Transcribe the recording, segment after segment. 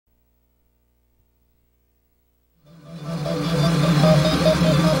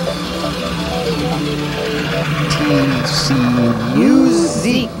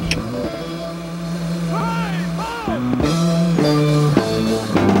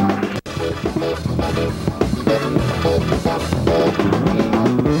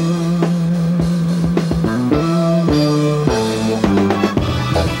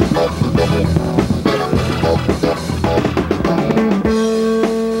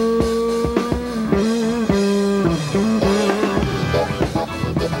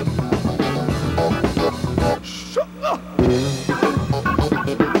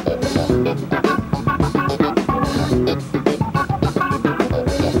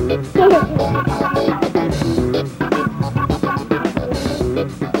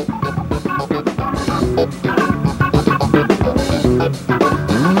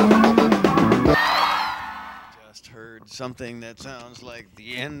something that sounds like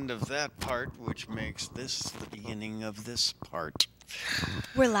the end of that part, which makes this the beginning of this part.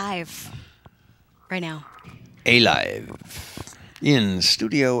 We're live right now. Live in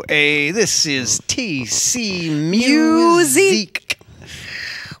Studio A. This is TC Muzique,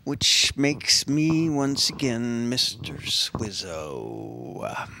 which makes me once again Mr.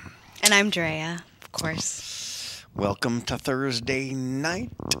 Swizzo. And I'm Drea, of course. Welcome to Thursday night.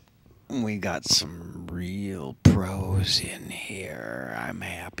 We got some real pros in here. I'm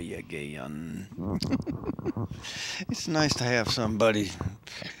happy again. It's nice to have somebody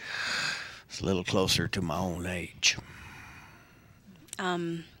that's a little closer to my own age.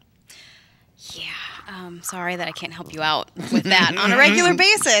 Sorry that I can't help you out with that on a regular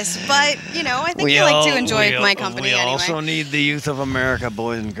basis, but, you know, I think you like to enjoy my company we anyway. We also need the youth of America,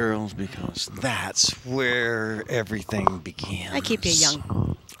 boys and girls, because that's where everything begins. I keep you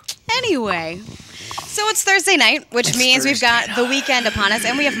young. Anyway, so it's Thursday night, which means we've got the weekend upon us,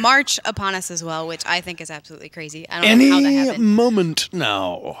 and we have March upon us as well, which I think is absolutely crazy. I don't know how that happened. Any moment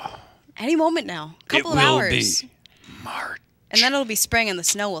now. Any moment now. Couple of It will hours. be March. And then it'll be spring and the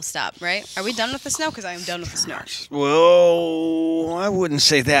snow will stop, right? Are we done with the snow? Because I am done with the snow. Well, I wouldn't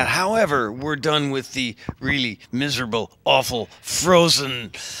say that. However, we're done with the really miserable, awful,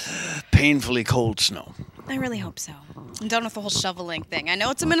 frozen, painfully cold snow. I really hope so. I'm done with the whole shoveling thing. I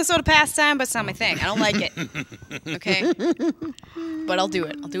know it's a Minnesota pastime, but it's not my thing. I don't like it. Okay? But I'll do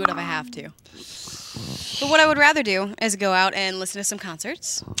it. I'll do it if I have to. But what I would rather do is go out and listen to some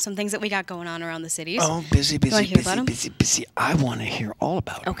concerts, some things that we got going on around the cities. Oh, busy. busy. I want to hear all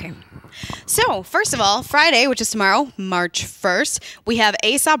about it. Okay. So, first of all, Friday, which is tomorrow, March 1st, we have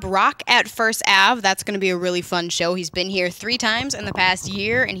Aesop Rock at First Ave. That's going to be a really fun show. He's been here 3 times in the past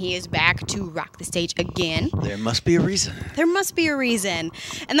year, and he is back to rock the stage again. There must be a reason. There must be a reason.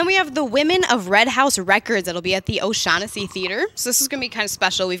 And then we have the Women of Red House Records. That'll be at the O'Shaughnessy Theater. So this is going to be kind of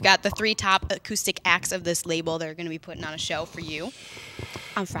special. We've got the 3 top acoustic acts of this label. They're going to be putting on a show for you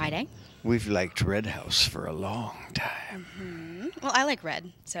on Friday. We've liked Red House for a long time. Mm-hmm. Well, I like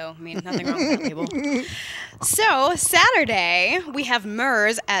red, so, I mean, nothing wrong with that label. So, Saturday, we have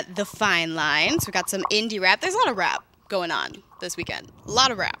Murs at the Fine Line. So, we got some indie rap. There's a lot of rap going on this weekend. A lot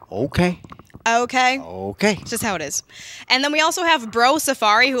of rap. Okay. Okay. It's just how it is. And then we also have Bro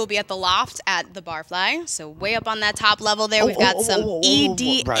Safari, who will be at the Loft at the Barfly. So way up on that top level there, we've got some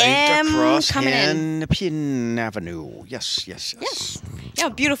EDM right across coming in. Hennepin Avenue. Yes. Yeah,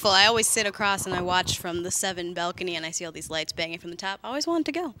 beautiful. I always sit across and I watch from the 7 balcony and I see all these lights banging from the top. I always wanted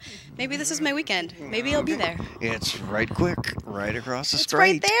to go. Maybe this is my weekend. Maybe I'll be there. It's right quick, right across the street.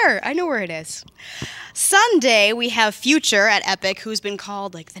 It's right there. I know where it is. Sunday, we have Future at Epic, who's been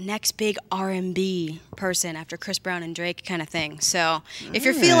called like the next big R&B person after Chris Brown and Drake kind of thing. So if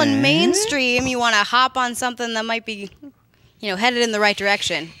you're feeling mainstream, you want to hop on something that might be, headed in the right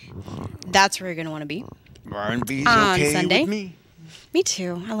direction, that's where you're going to want to be. R&B's on okay Sunday. with me. Me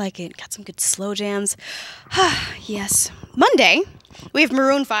too. I like it. Got some good slow jams. Yes. Monday, we have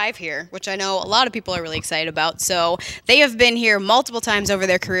Maroon 5 here, which I know a lot of people are really excited about. So they have been here multiple times over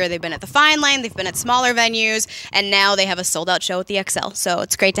their career. They've been at the Fine Line, they've been at smaller venues, and now they have a sold-out show at the XL. So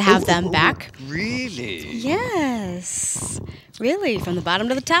it's great to have them back. Really? Yes. Really, from the bottom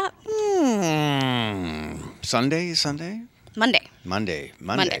to the top. Sunday? Monday.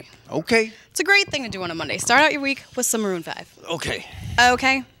 Okay. It's a great thing to do on a Monday. Start out your week with some Maroon 5. Okay.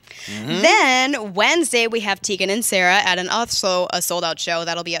 Mm-hmm. Then Wednesday we have Tegan and Sarah at also a sold-out show.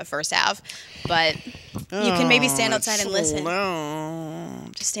 That'll be at First Ave. But you can maybe stand outside and listen.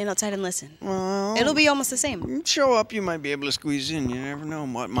 Just stand outside and listen. Well, it'll be almost the same. Show up, you might be able to squeeze in. You never know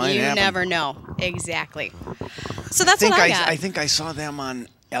what might happen. You never know. Exactly. So that's what I got. I think I saw them on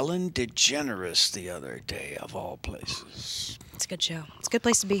Ellen DeGeneres the other day, of all places. It's a good show. It's a good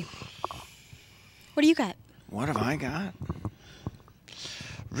place to be. What do you got? What have I got?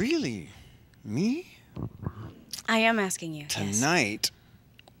 Really? Me? I am asking you. Tonight,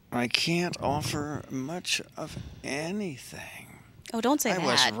 I can't offer much of anything. Oh, don't say that. I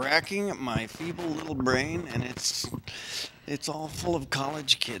was racking my feeble little brain, and it's all full of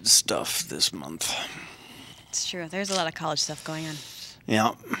college kids stuff this month. It's true. There's a lot of college stuff going on.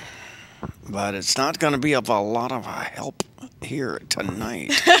 Yeah. But it's not going to be of a lot of help here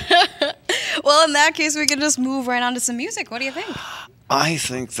tonight. Well, in that case, we can just move right on to some music. What do you think? I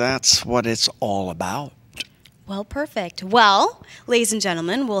think that's what it's all about. Well, perfect. Well, ladies and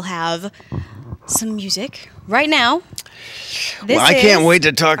gentlemen, we'll have some music right now. I can't wait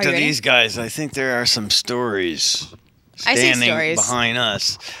to talk to these guys. I think there are some stories standing behind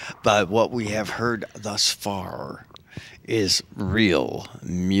us. But what we have heard thus far is real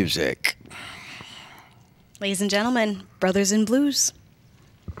music. Ladies and gentlemen, Brothers in Blues.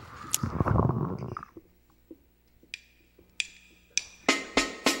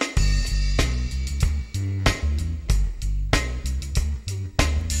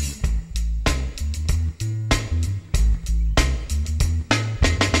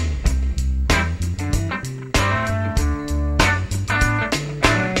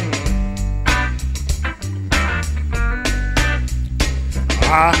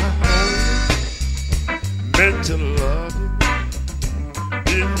 I meant to love you.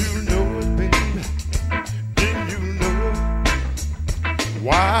 Didn't you know it, baby? Didn't you know it?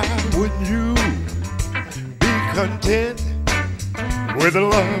 Why wouldn't you be content with the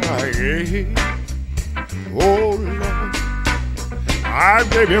love I gave? Oh, Lord, I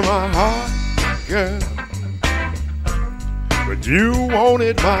gave you my heart, girl, but you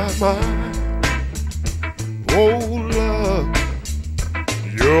wanted my mind. Oh, love,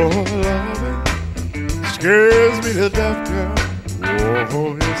 your loving scares me to death, girl.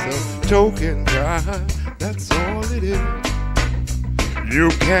 Oh, it's a choking kind, that's all it is. You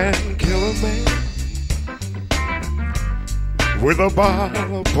can kill a man with a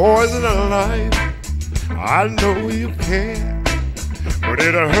bottle of poison and a knife. I know you can, but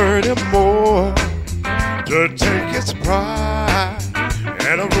it'll hurt him more to take his pride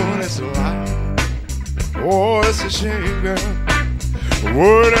and ruin his life. Oh, it's a shame, girl.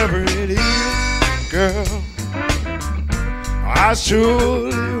 Whatever it is, girl, I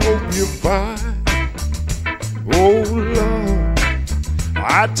surely hope you find. Oh, love,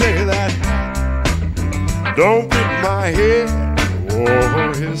 I tell you that, don't beat my head.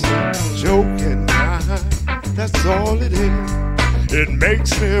 Oh, it's a joking kind, that's all it is. It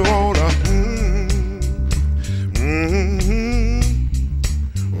makes me wanna,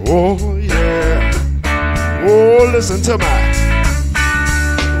 oh, yeah. Oh, listen to my.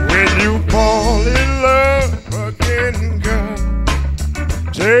 When you fall in love again, girl,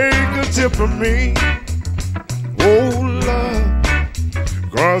 take a tip from me. Oh, love,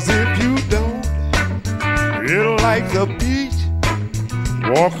 'cause if you don't, it'll like the beach,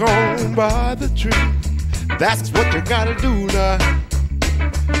 walk on by the tree. That's what you gotta do now.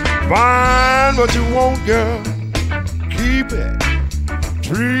 Find what you want, girl, keep it,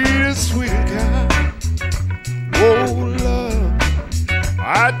 treat it sweet and kind. Oh, love,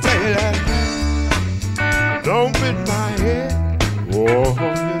 I tell you that, don't bit my head. Oh,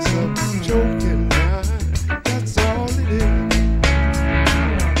 it's a joking mind, that's all it is.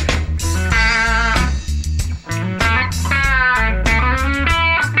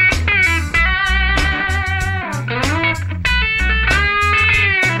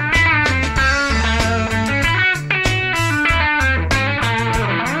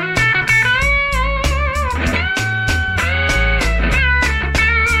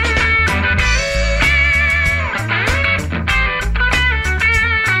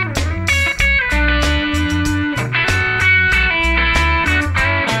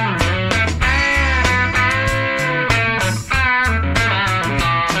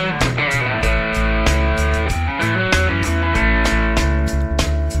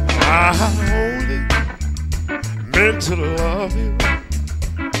 To love you.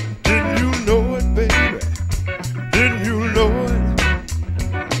 Didn't you know it, baby? Didn't you know it?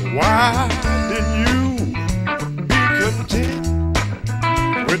 Why didn't you be content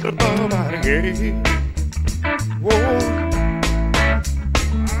with the love I gave? Whoa,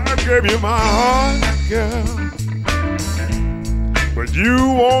 I gave you my heart, girl, but you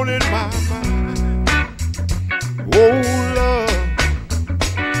wanted my mind. Oh, love,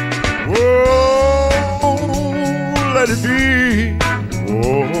 whoa, let it be.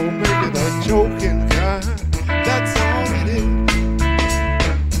 Oh, make it a joking kind, that's all it is.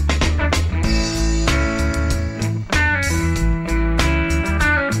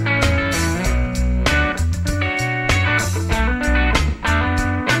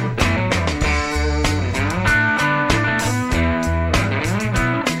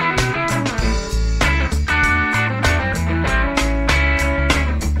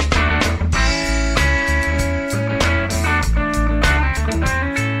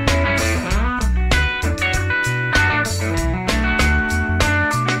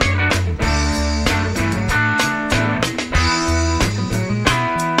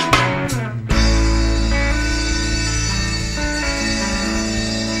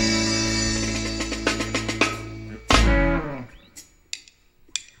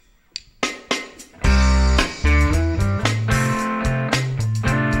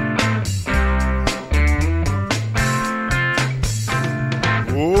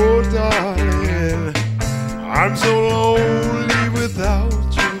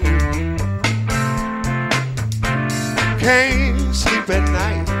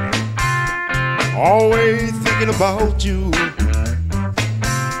 always thinking about you.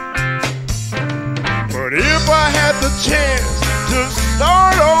 But if I had the chance to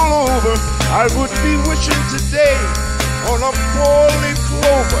start all over, I would be wishing today on a four-leaf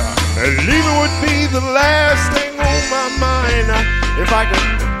clover. And leaving would be the last thing on my mind. If I could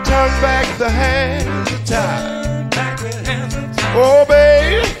turn back the hands of time. Oh,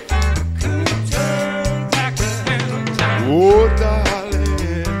 baby. Oh,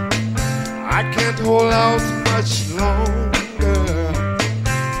 darling, I can't hold out much longer,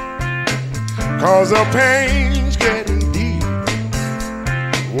 'cause the pain's getting deep.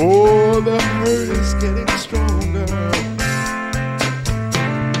 Oh, the hurt is getting stronger.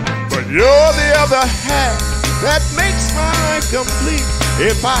 But you're the other half that makes my life complete.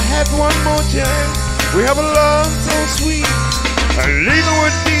 If I had one more chance, we have a love so sweet. And leaving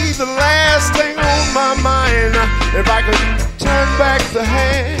would be the last thing on my mind. If I could turn back the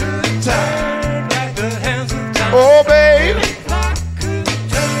hands of time. Oh, baby.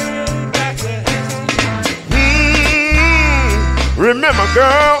 Remember,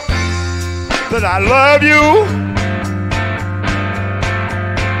 girl, that I love you.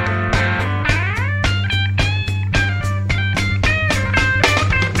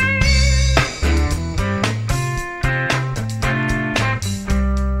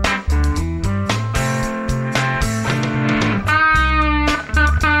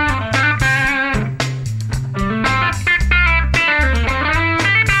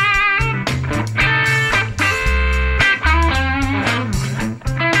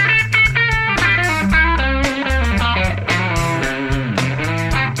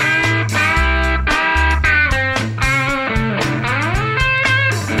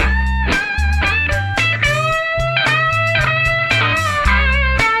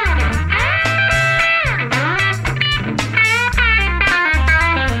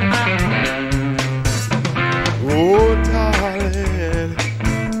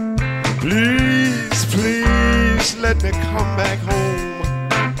 Let me come back home.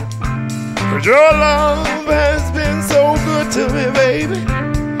 'Cause your love has been so good to me, baby.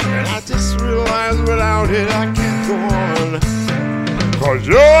 And I just realized without it I can't go on. 'Cause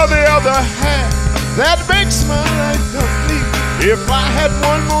you're the other half that makes my life complete. If I had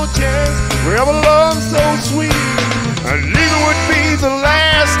one more chance, we have a love so sweet. And leaving would be the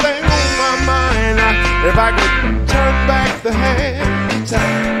last thing on my mind. If I could turn back the hand of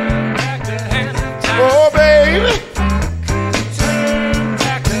time. Oh, baby.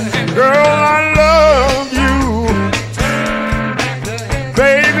 Girl, I love you.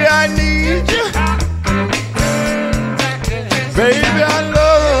 Baby, I need you. Baby, I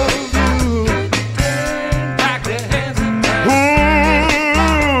love you.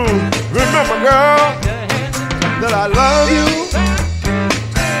 Remember, girl, that I love you.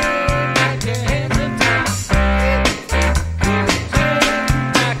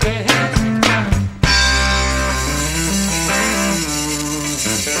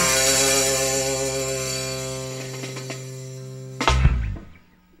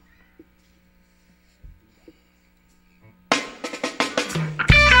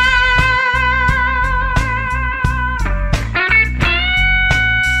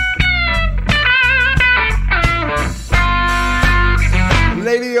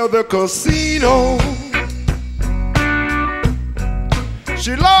 Lady of the casino,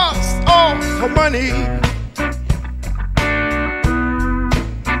 she lost all her money.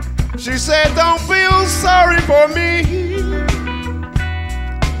 She said, don't feel sorry for me.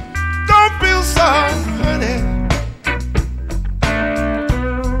 Don't feel sorry, honey.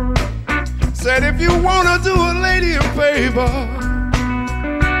 Said, if you want to do a lady a favor,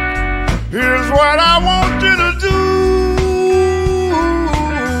 here's what I want you to do.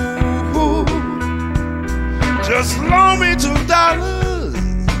 Just loan me $2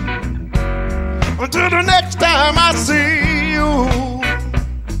 until the next time I see you.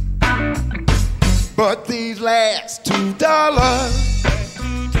 But these last $2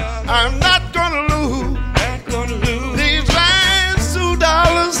 I'm not gonna lose. These last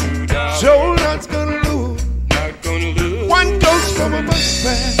 $2 sure not gonna lose. One goes for the bus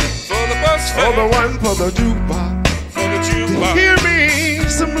fare, for the one for the jukebox, to hear me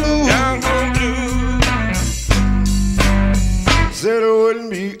some blues. Said it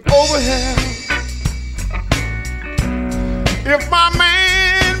wouldn't be over here if my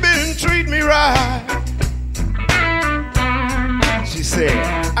man didn't treat me right. She said,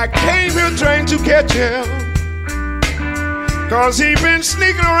 I came here trying to catch him, 'cause he been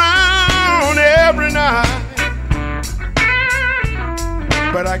sneaking around every night.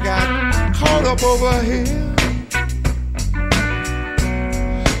 But I got caught up over here.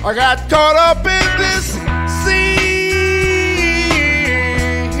 I got caught up in this scene,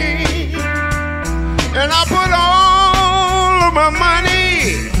 and I put all of my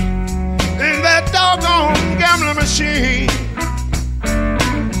money in that doggone gambling machine.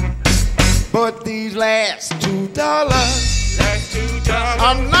 But these last $2,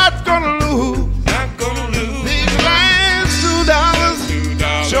 I'm not gonna lose. These last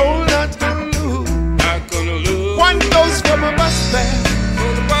 $2, sure not gonna lose. One goes for my bus fare,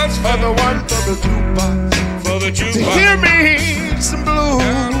 other one for the jukebox. To hear me some blues.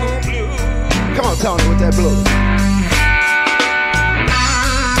 Come on, Tony, with that blues.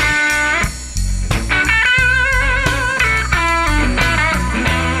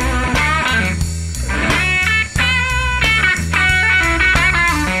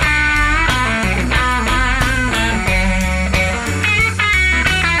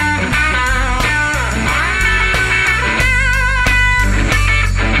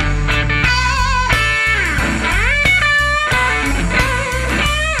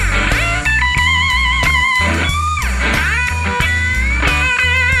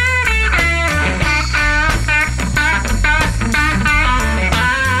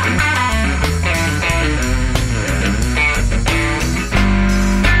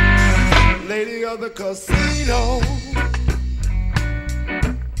 The casino,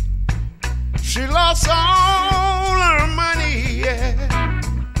 she lost all her money, yeah.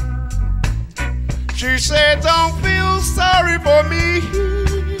 She said, don't feel sorry for me,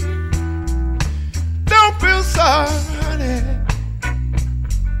 don't feel sorry, honey.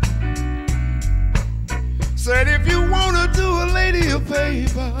 Said, if you want to do a lady a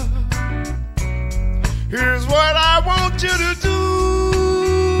favor, here's what I want you to do.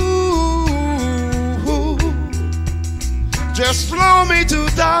 Just flow me $2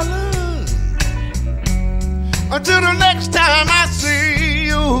 until the next time I see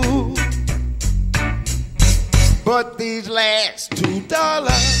you. But these last $2,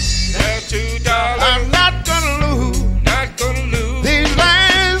 I'm not gonna lose. These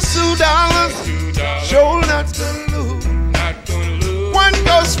last $2, sure not gonna lose. One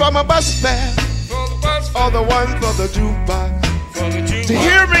goes for my bus fare, or the one for the jukebox. To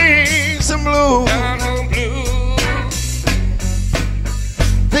hear me some blues.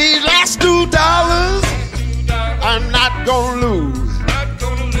 These last $2, I'm not gonna lose.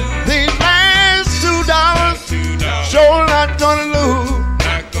 These last $2, sure not gonna lose.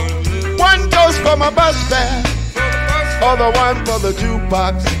 One goes for my bus fare, or the one for the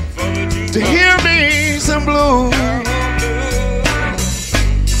jukebox. To hear me some blues.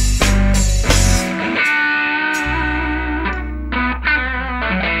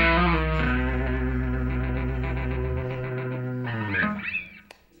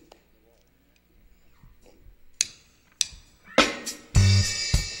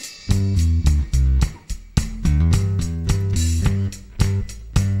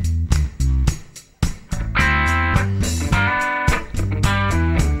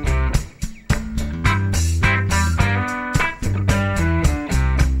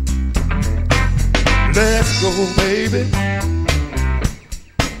 Let's go, baby,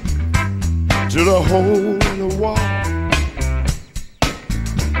 to the hole in the wall.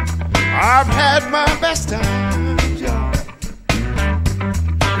 I've had my best times, y'all,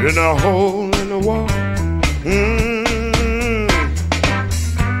 in the hole in the wall.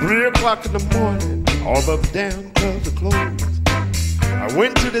 3 o'clock in the morning, all the damn clubs are closed. I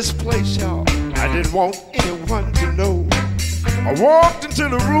went to this place, y'all, I didn't want anyone to know. I walked into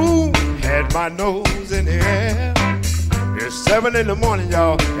the room, had my nose in the air. It's 7 in the morning,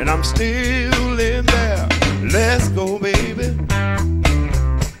 y'all, and I'm still in there. Let's go, baby,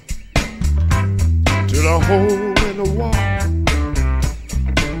 to the hole in the wall.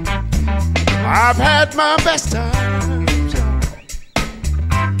 I've had my best times, y'all,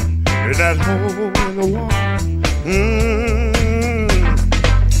 in that hole in the wall.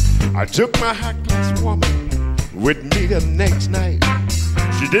 I took my high-class woman with me the next night.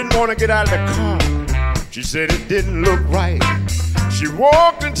 She didn't want to get out of the car. She said it didn't look right. She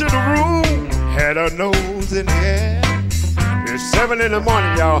walked into the room, had her nose in the air. It's 7 in the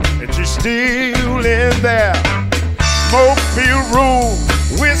morning, y'all, and she's still in there. Smoke-filled room,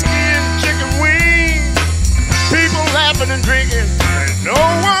 whiskey and chicken wings. People laughing and drinking, and no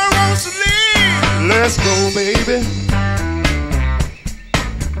one wants to leave. Let's go, baby,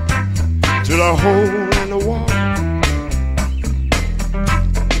 to the hole in the wall.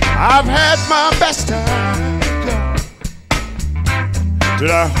 I've had my best time, y'all, to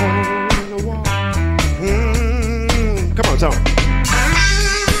that hole in the wall. Come on, Tom.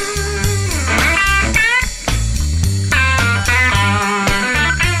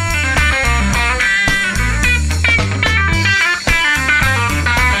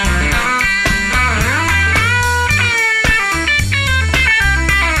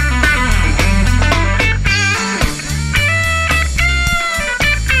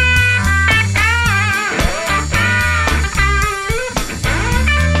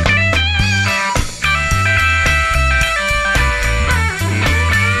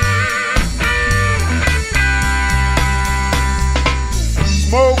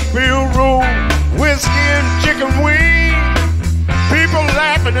 smoke-filled room, whiskey and chicken wings. People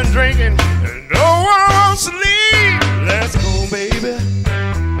laughing and drinking, and no one wants to leave. Let's go, baby,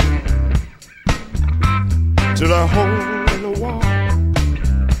 to the hole in the wall.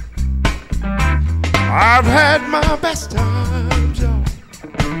 I've had my best times, y'all,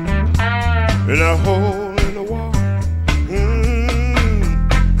 in the hole in the wall.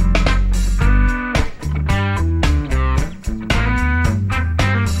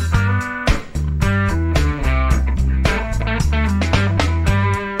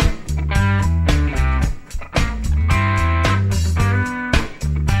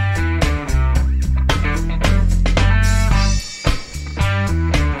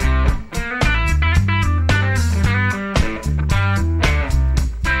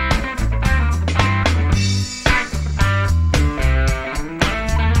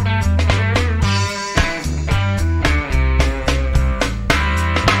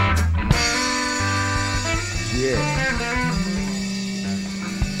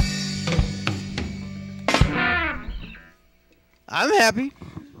 I'm happy.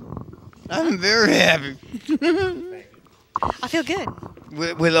 I'm very happy. I feel good.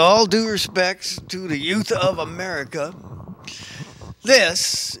 With all due respects to the youth of America,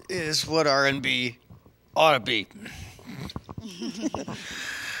 this is what R&B ought to be.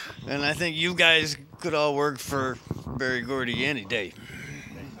 And I think you guys could all work for Barry Gordy any day.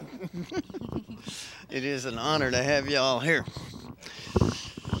 It is an honor to have you all here.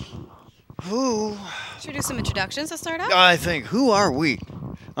 Should we do some introductions to start out? I think, who are we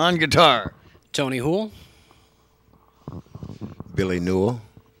on guitar? Tony Hool. Billy Newell.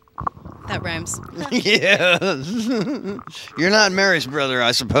 That rhymes. Yeah. You're not Mary's brother,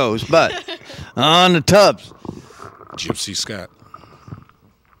 I suppose, but on the tubs. Gypsy Scott.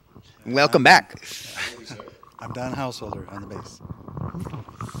 Welcome back. I'm Don Householder on the bass.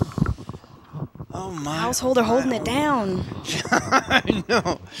 Oh my! Householder holding it down. I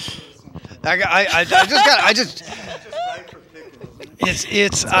know. I just.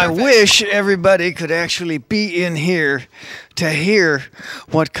 It's. I wish everybody could actually be in here to hear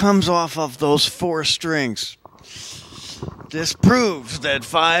what comes off of those 4 strings. This proves that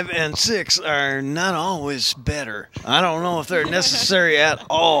 5 and 6 are not always better. I don't know if they're necessary at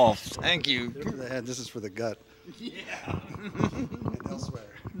all. Thank you. This is for the gut. Yeah. And elsewhere.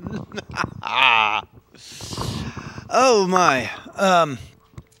 Oh my.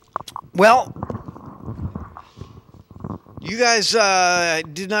 Well, you guys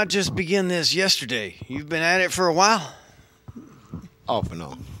did not just begin this yesterday. You've been at it for a while. Off and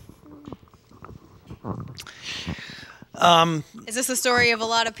on. Is this a story of a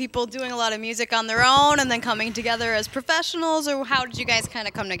lot of people doing a lot of music on their own and then coming together as professionals, or how did you guys kind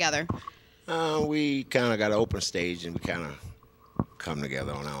of come together? We kind of got an open stage and we kind of come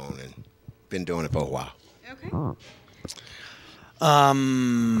together on our own and been doing it for a while. Okay.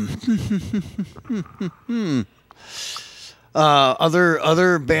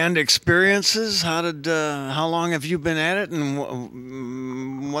 Other band experiences? How long have you been at it,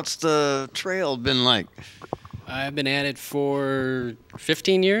 and what's the trail been like? I've been at it for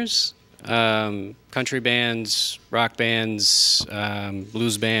 15 years. Country bands, rock bands,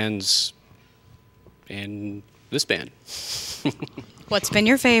 blues bands, and this band. What's been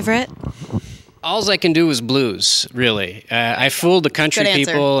your favorite? All I can do is blues, really. I fool the country Good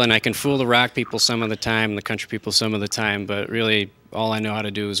answer. people, and I can fool the rock people some of the time, and the country people some of the time, but really all I know how to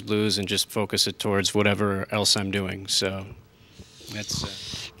do is blues and just focus it towards whatever else I'm doing. So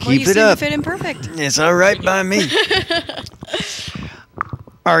that's... Well, you Keep it seem up. to fit in perfect. It's all right by me.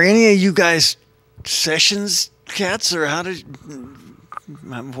 Are any of you guys sessions cats, or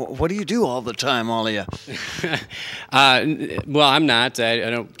what do you do all the time, all of you? Well, I'm not.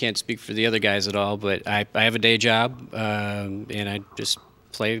 I can't speak for the other guys at all, but I have a day job, and I just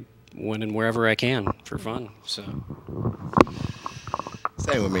play when and wherever I can for fun. So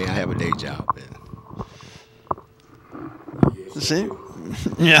Same with me. I have a day job. And See?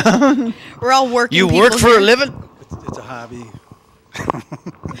 Yeah. We're all working. You people work for here. a living? It's a hobby.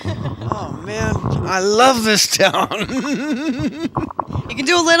 Oh, man. I love this town. You can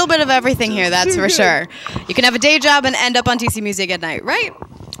do a little bit of everything here, that's for sure. You can have a day job and end up on TC Music at night, right?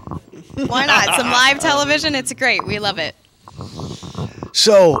 Why not? Some live television, it's great. We love it.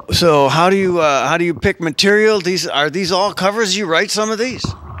 So how do you pick material? Are these all covers? You write some of these?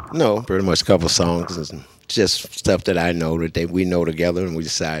 no, pretty much cover songs and just stuff that I know that we know together, and we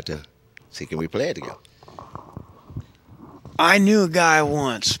decide to see can we play it together. I knew a guy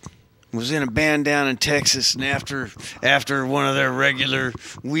once was in a band down in Texas, and after one of their regular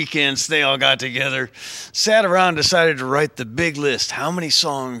weekends, they all got together, sat around, decided to write the big list. How many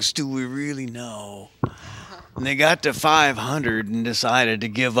songs do we really know? And they got to 500 and decided to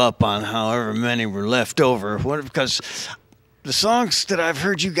give up on however many were left over. Because the songs that I've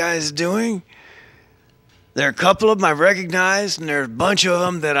heard you guys doing, there are a couple of them I recognize, and there are a bunch of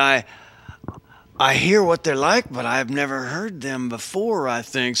them that I hear what they're like, but I've never heard them before, I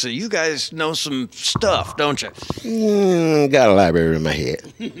think. So you guys know some stuff, don't you? Got a library in my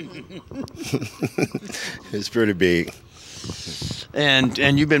head. It's pretty big.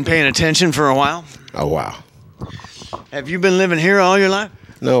 And you've been paying attention for a while? Oh, wow. Have you been living here all your life?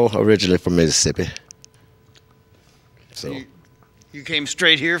 No, originally from Mississippi. So, You came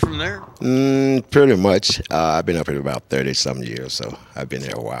straight here from there? pretty much. I've been up here about 30-some years, so I've been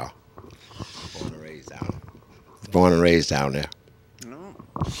here a while. Born and raised down there.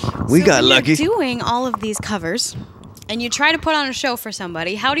 We got when lucky. You're doing all of these covers, and you try to put on a show for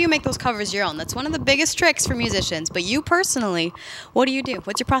somebody. How do you make those covers your own? That's one of the biggest tricks for musicians. But you personally, what do you do?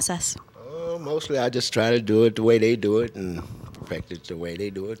 What's your process? Mostly I just try to do it the way they do it and perfect it the way they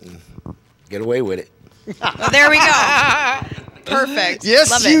do it and get away with it. Well, there we go. Perfect.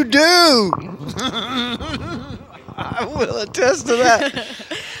 Yes, Love you it. do. I will attest to that.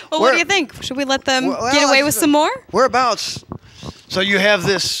 Well, what do you think? Should we let them Well, get away with some more? Whereabouts? So you have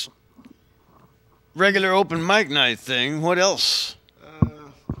this regular open mic night thing. What else?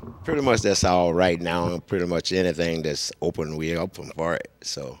 Pretty much that's all right now. Pretty much anything that's open, we're open for it.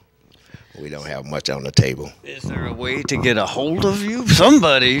 So we don't have much on the table. Is there a way to get a hold of you?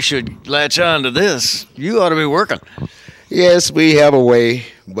 Somebody should latch on to this. You ought to be working. Yes, we have a way,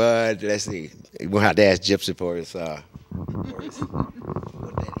 but let's see. We'll have to ask Gypsy for his what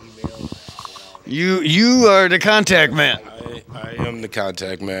that email. You are the contact man. I am the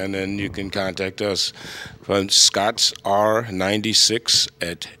contact man, and you can contact us from scottsr96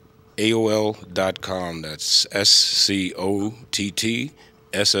 at AOL.com. That's SCOTT,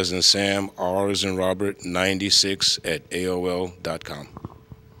 S as in Sam, R as in Robert, 96 at AOL.com.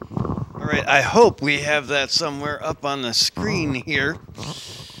 All right, I hope we have that somewhere up on the screen here.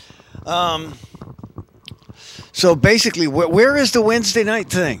 So basically, where is the Wednesday night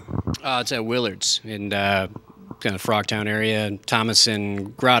thing? It's at Willard's in kind of Frogtown area, Thomas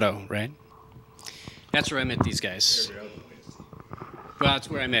and Grotto, right? That's where I met these guys. Well, that's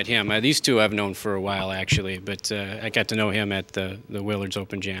where I met him. These two I've known for a while, actually, but I got to know him at the Willard's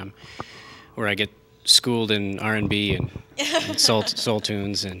Open Jam, where I get schooled in R&B and soul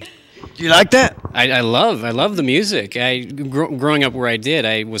tunes. And Do you like that? I love the music. Growing up where I did,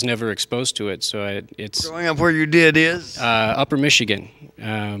 I was never exposed to it, so it's Growing up where you did is? Upper Michigan.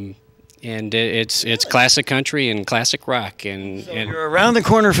 And it's classic country and classic rock, and You're around the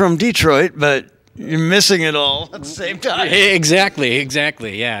corner from Detroit, but you're missing it all at the same time. exactly.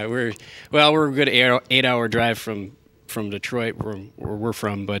 Yeah, we're a good 8-hour drive from Detroit, where we're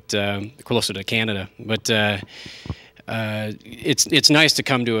from, but closer to Canada. But it's nice to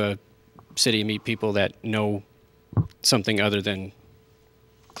come to a city and meet people that know something other than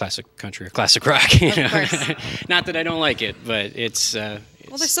classic country or classic rock. You know? course. Not that I don't like it, but it's.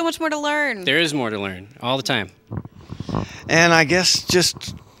 Well, there's so much more to learn. There is more to learn all the time. And I guess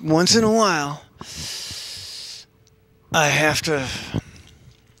just once in a while, I have to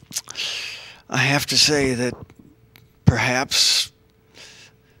say that perhaps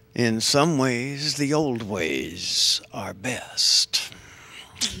in some ways the old ways are best.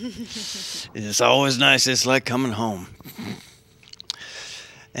 It's always nice. It's like coming home.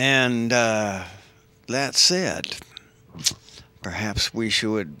 And that said, perhaps we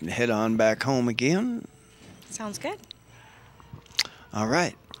should head on back home again. Sounds good. All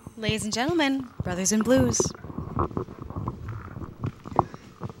right. Ladies and gentlemen, Brothers in Blues.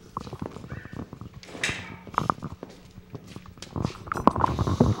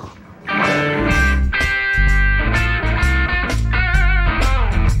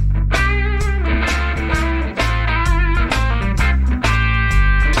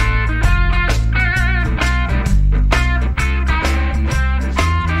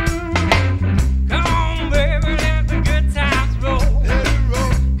 Come on, baby, let the good times roll.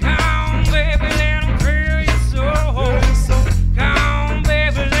 Come on, baby, let 'em thrill your soul.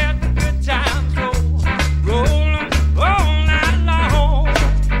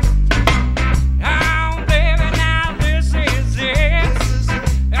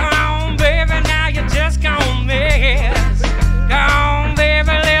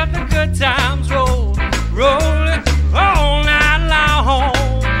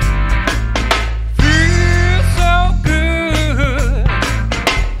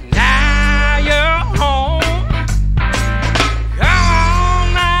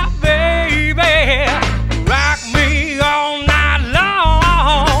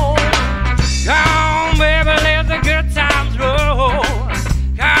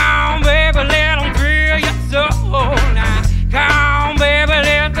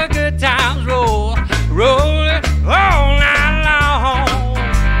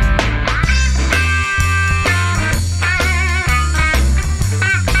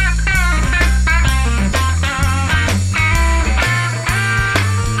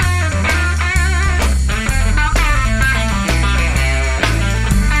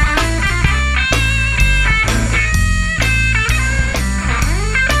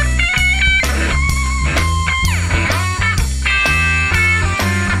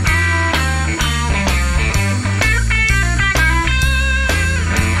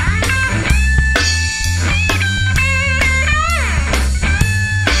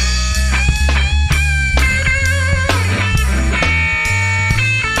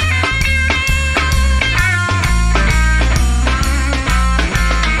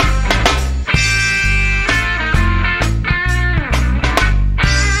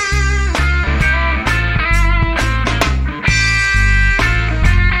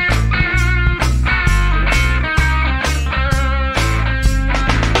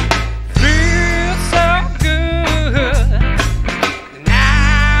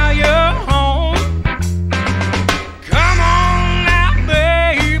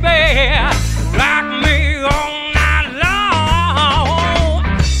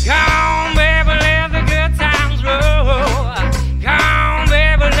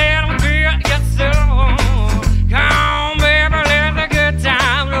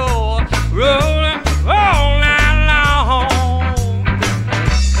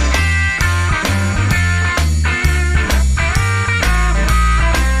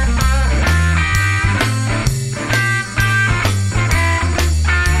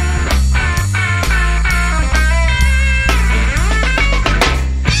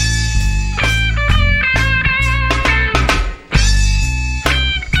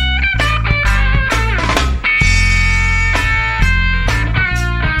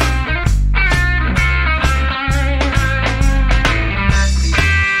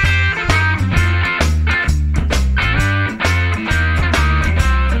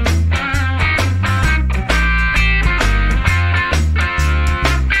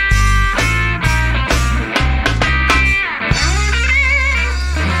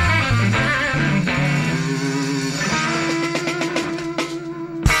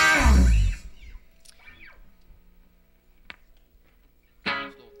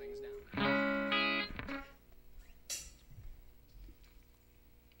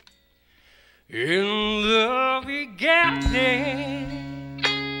 in the beginning.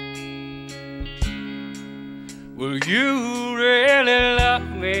 Will you really love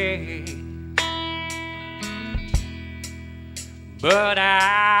me? But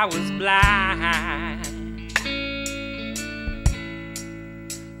I was blind.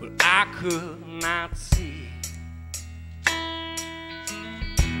 Well, I could not see.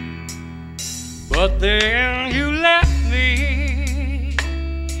 But then you left me,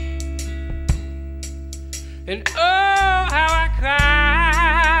 and oh, how I cried.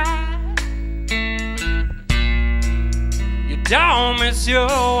 You don't miss your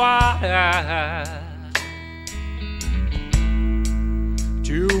water,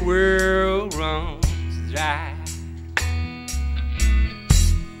 your world runs dry.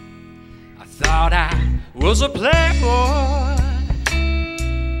 I thought I was a playboy,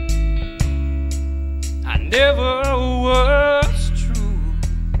 I never was true.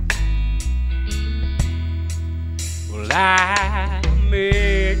 Well, I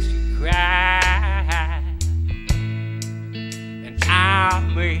made you cry, and I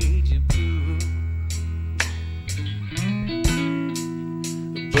made you blue.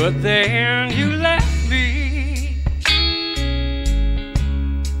 But then you left me,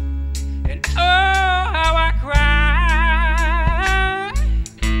 and oh, how I cried.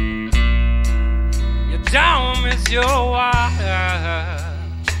 You don't miss your water,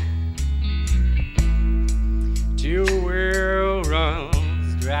 till your well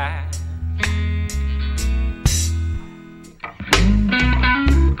runs dry.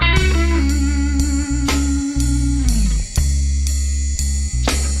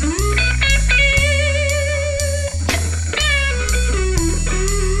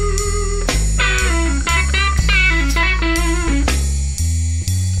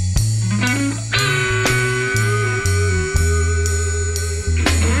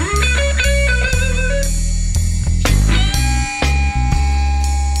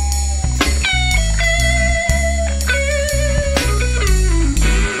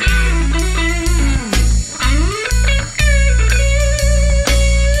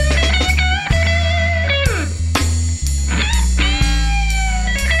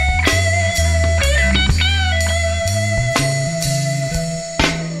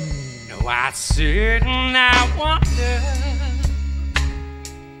 I sit and I wonder,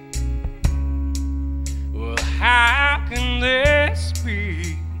 well, how can this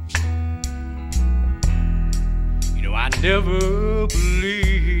be? You know, I never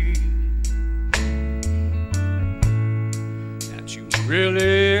believed that you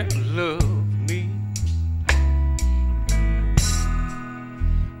really loved me.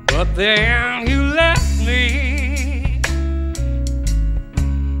 But then you left me,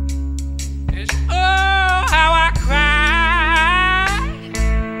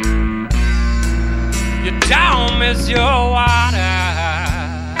 don't miss your water,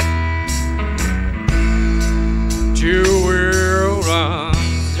 your world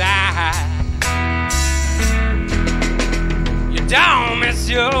runs dry. You don't miss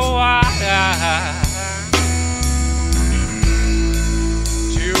your water,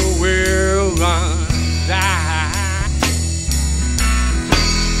 your world runs dry.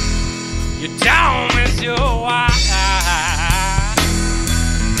 You don't miss your water,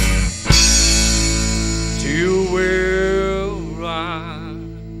 you will run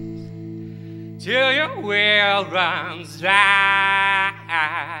till your well runs dry.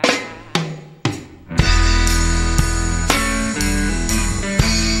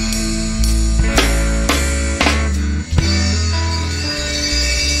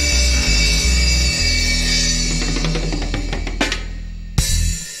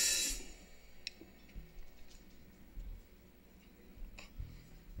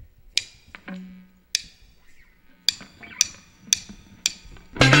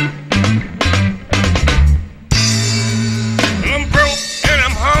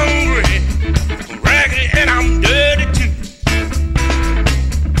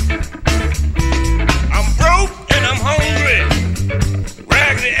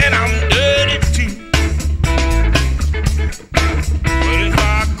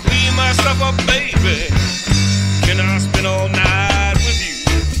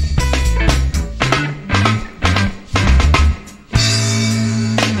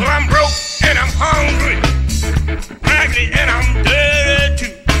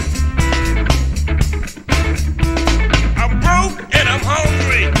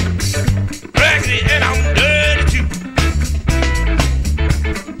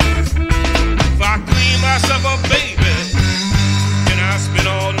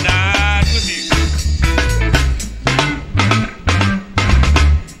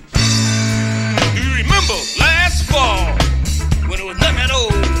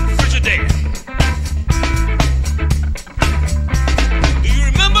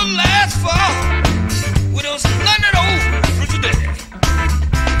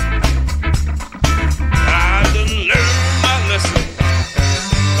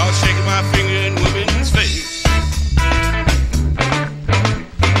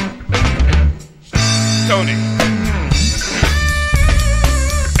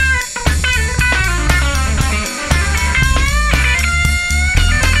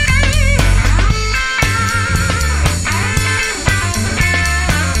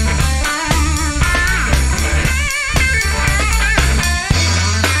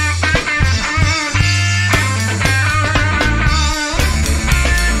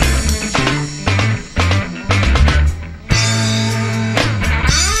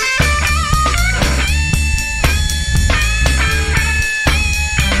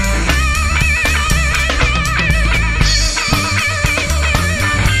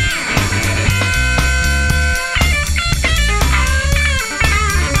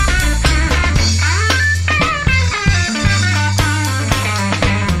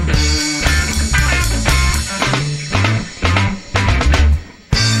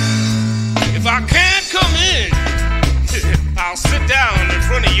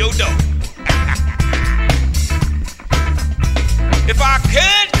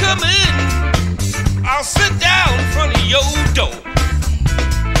 come in, I'll sit down in front of your door.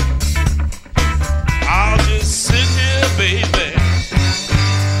 I'll just sit here, baby,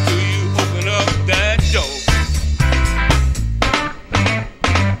 till you open up that door.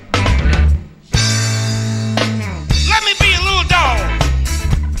 Let me be a little dog.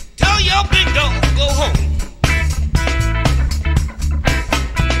 Tell your big dog to go home.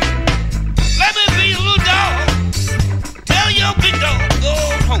 Let me be a little dog. Tell your big dog to go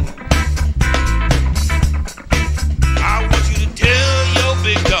home. I want you to tell your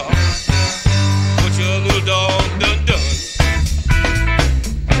big dog what your little dog done done.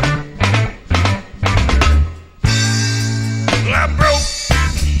 Well, I'm broke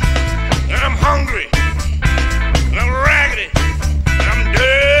and I'm hungry and I'm raggedy and I'm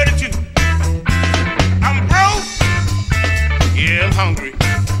dirty too. I'm broke, yeah, I'm hungry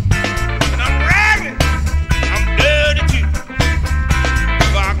and I'm raggedy, I'm dirty too.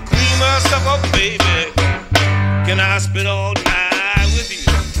 If I clean myself up, baby, can I spend all night with you?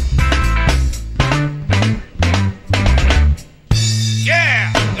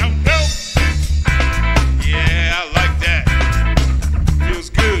 Yeah, I'm broke. Yeah, I like that. Feels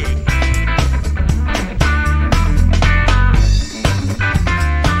good.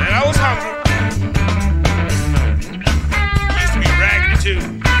 And I was hungry. Used to be raggedy too.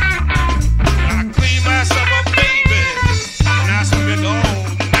 I clean myself up, baby, and I spend all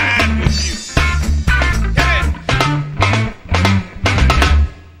night with you. Hey.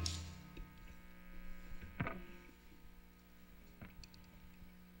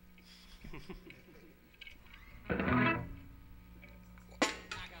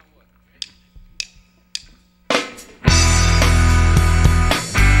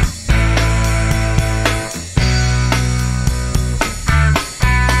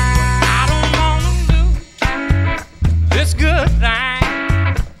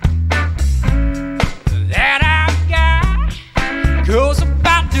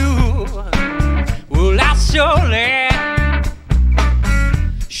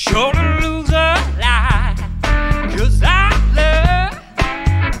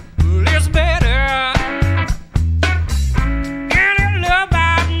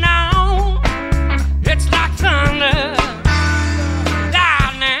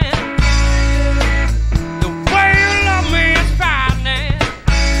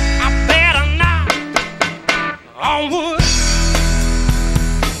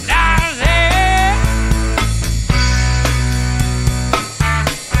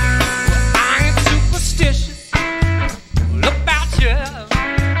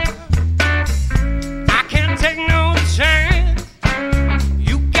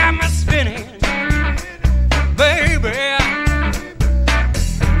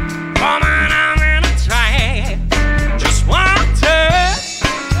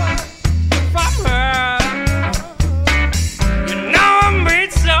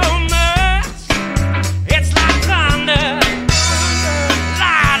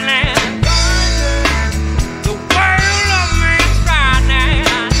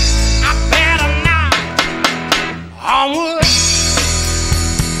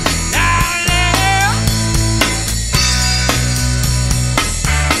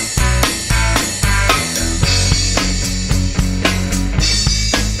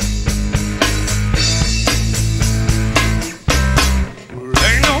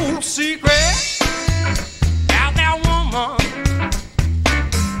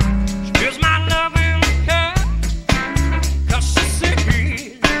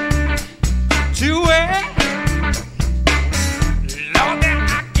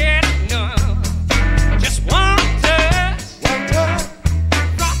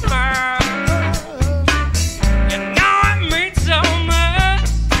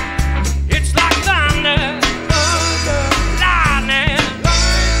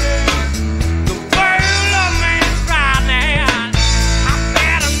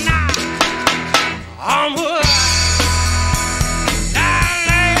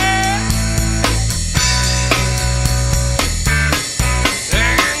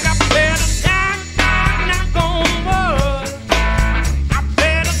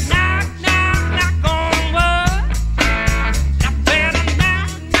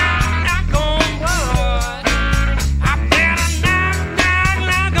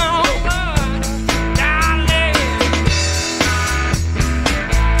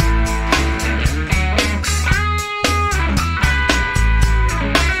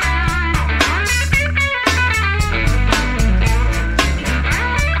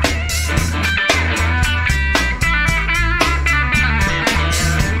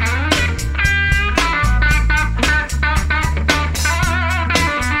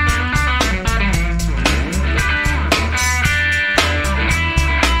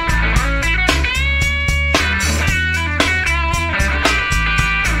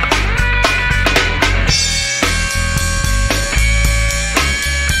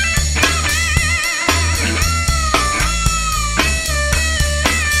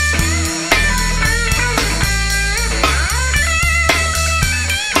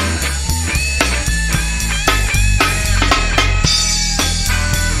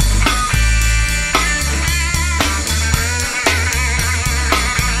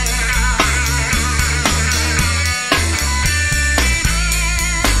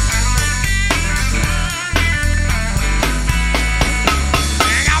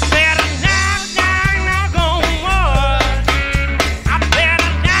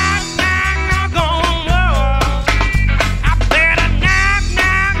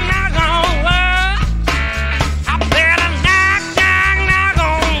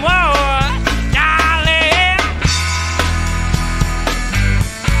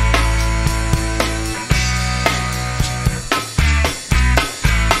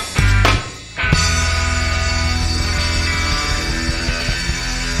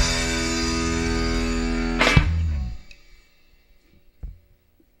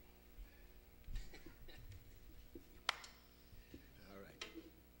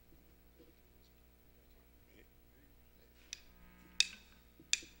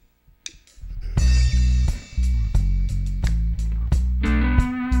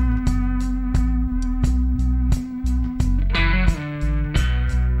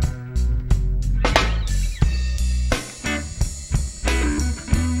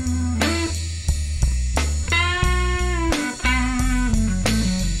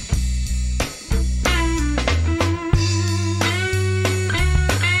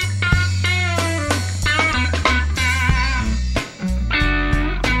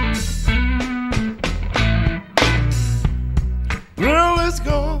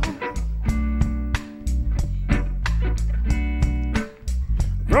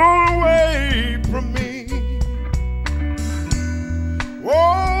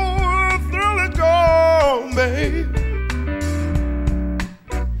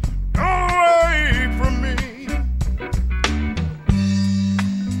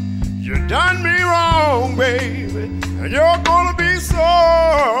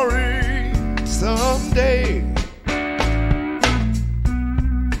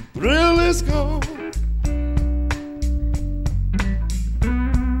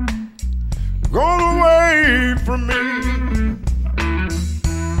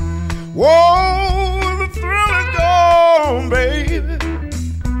 Whoa, the thrill is gone, baby.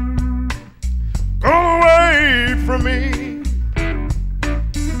 Gone away from me.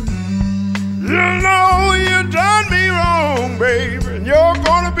 You know you done me wrong, baby, and you're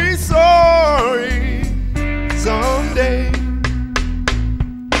gonna be sorry someday.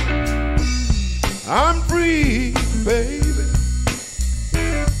 I'm free, baby.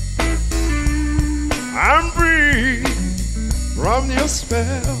 I'm free from your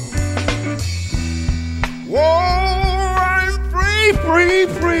spell. Whoa, I'm free, free,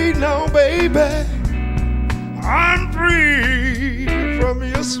 free now, baby. I'm free from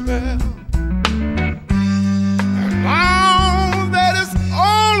your spell. And now that it's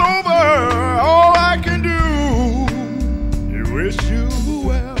all over, all I can do is wish you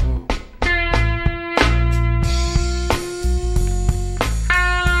well.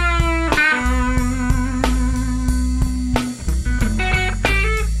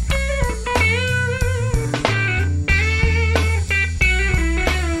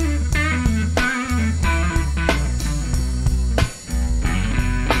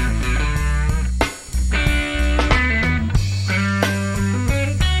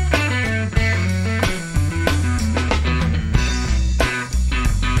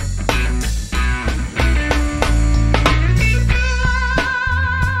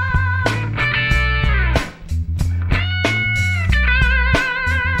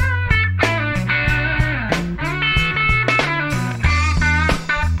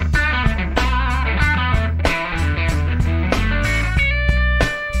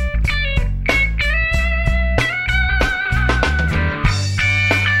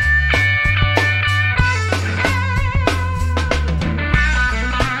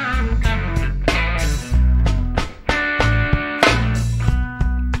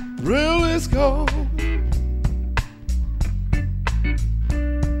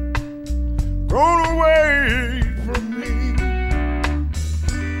 Gone away from me.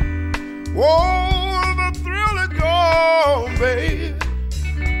 Oh, the thrill is gone, babe.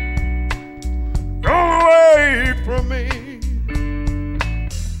 Gone away from me.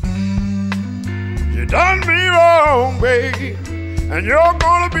 You done me wrong, babe, and you're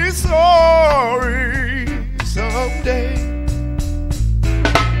gonna be sorry someday.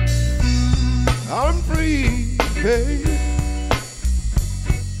 I'm free, babe.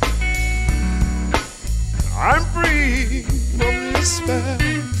 I'm free from this spell.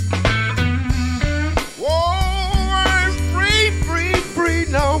 Whoa, I'm free, free, free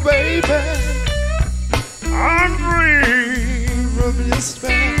now, baby. I'm free from this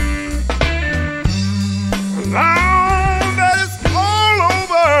spell. Now that it's all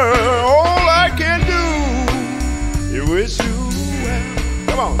over, all I can do is wish you well.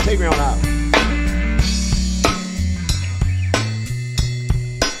 Come on, take me on out.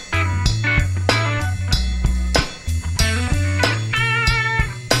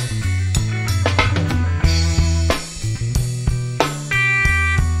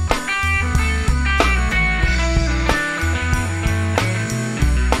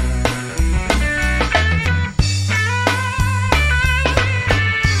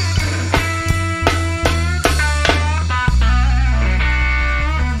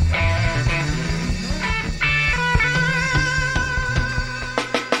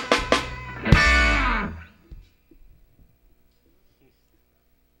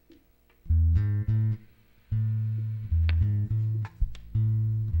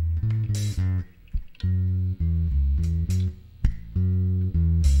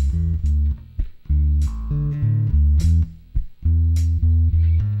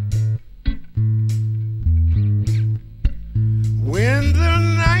 When the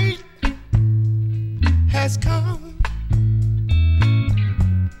night has come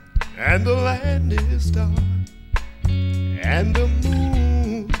and the land is dark and the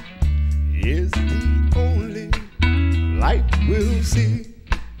moon is the only light we'll see,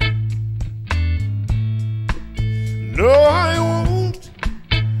 no, I won't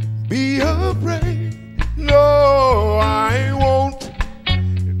be afraid. No, I won't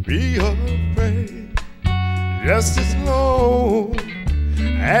be afraid. Just as long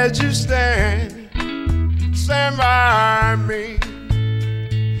as you stand by me.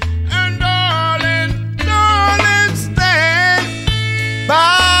 And darling, darling, stand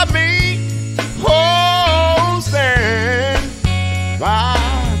by me. Oh, stand by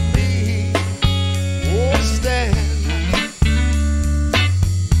me. Oh, stand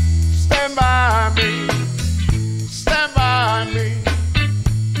by me. Stand by me.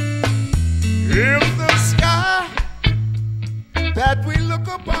 If the sky that we look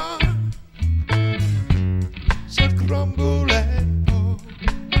upon should crumble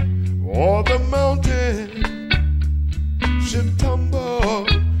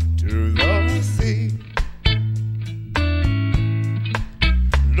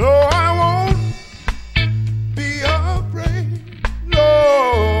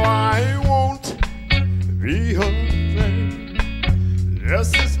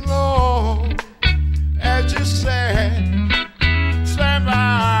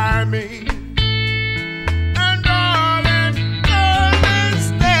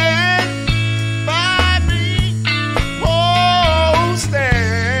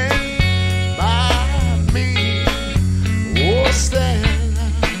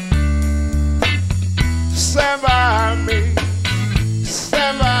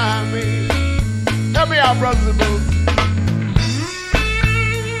out, brothers and brothers.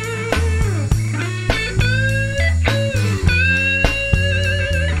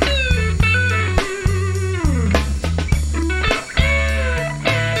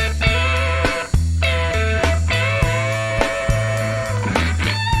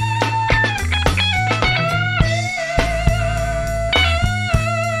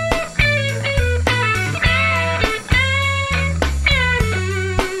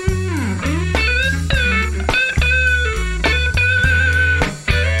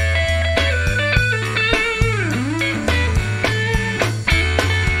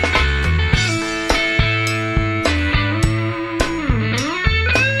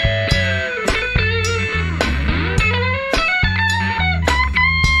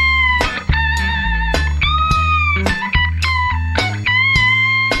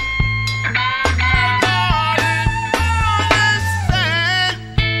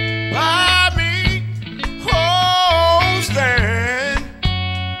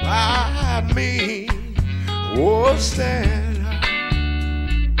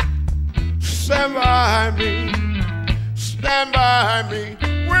 Stand by me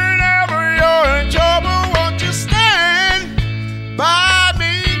whenever you're in trouble. Won't you stand by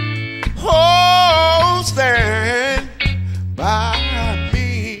me? Oh, stand by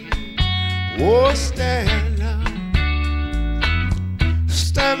me. Oh, stand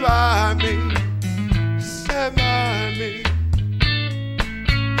by me. Stand by me.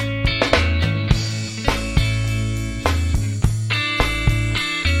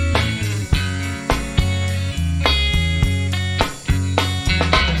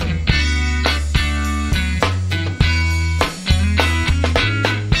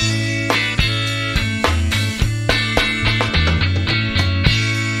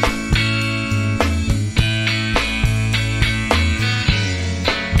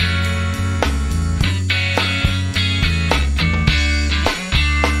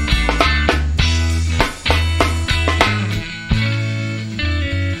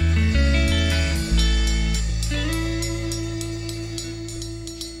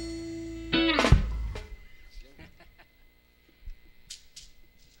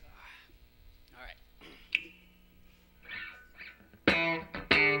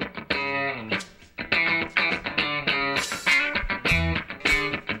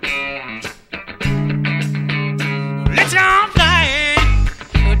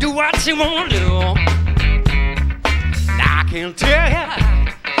 What you wanna do? I can't tell you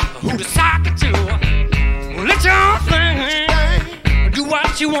who to sock it to. Let your thing do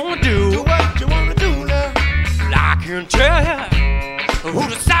what you wanna do. Do what you wanna do now. I can't tell you who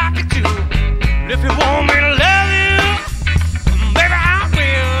to sock it to. If you want me to love you, baby, I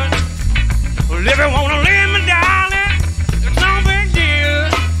will. If you wanna leave me, darling, it's no big deal.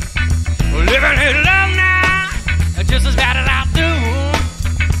 Living in love now, just as bad as I do.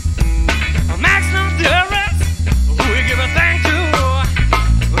 Makes no difference who you give a thing to.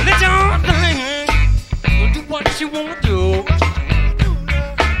 Let your thing do what you wanna do.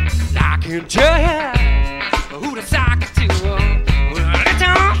 I can't tell you who to sock it to. Let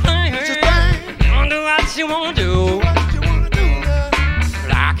your thing do what you wanna do.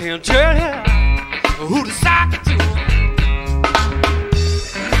 I can't tell you who to sock it to.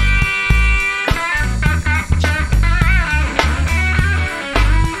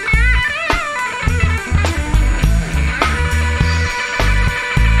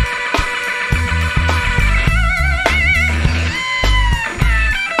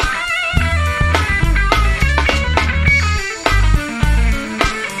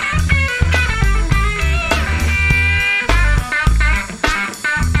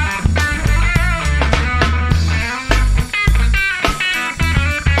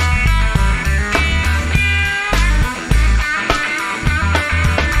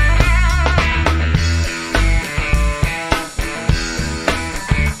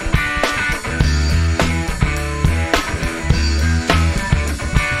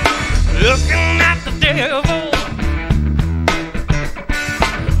 Looking at the devil,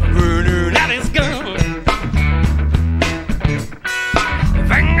 burning out his gun.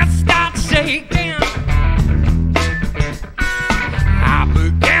 Fingers start shaking. I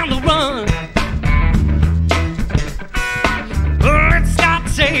began to run. Bullets start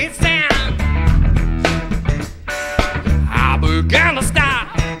chasing. I began to stop.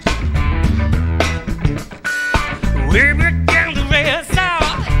 We began to race out.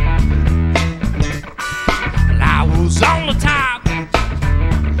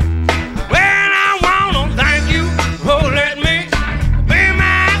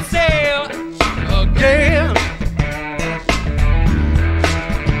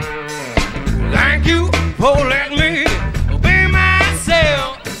 won't let me be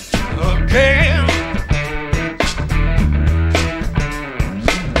myself again.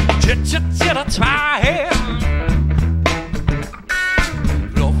 Chit-chit-chit-a-trying,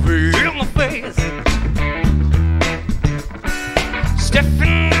 love in my face,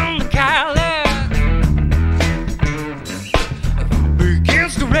 stepping on the Cadillac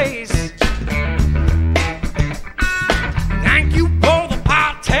begins to race. Thank you for the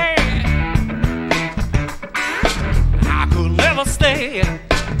party, I could never stay.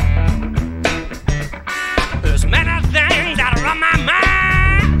 There's many things that are on my mind,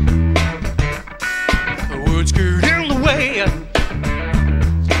 words get in the way.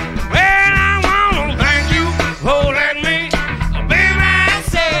 Well, I wanna thank you for letting me be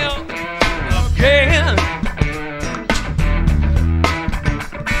myself again.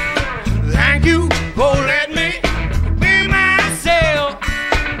 Thank you for letting me be myself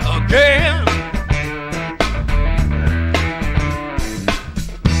again.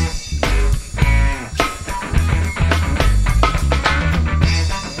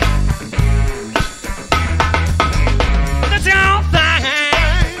 That's your thing.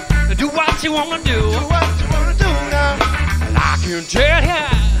 Do what you wanna do. Do what you wanna do now. I can tell ya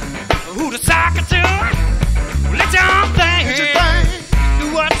who to sock it to. Let your thing. It's your thing. Do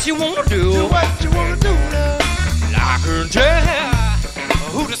what you wanna do. Do what you wanna do now. I can tell ya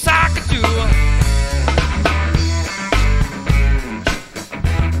who to sock it to.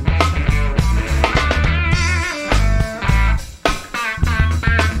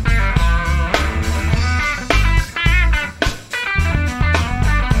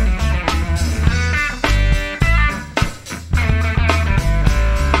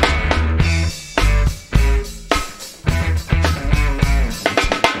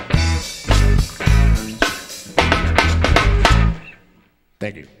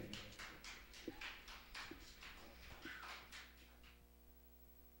 Thank you.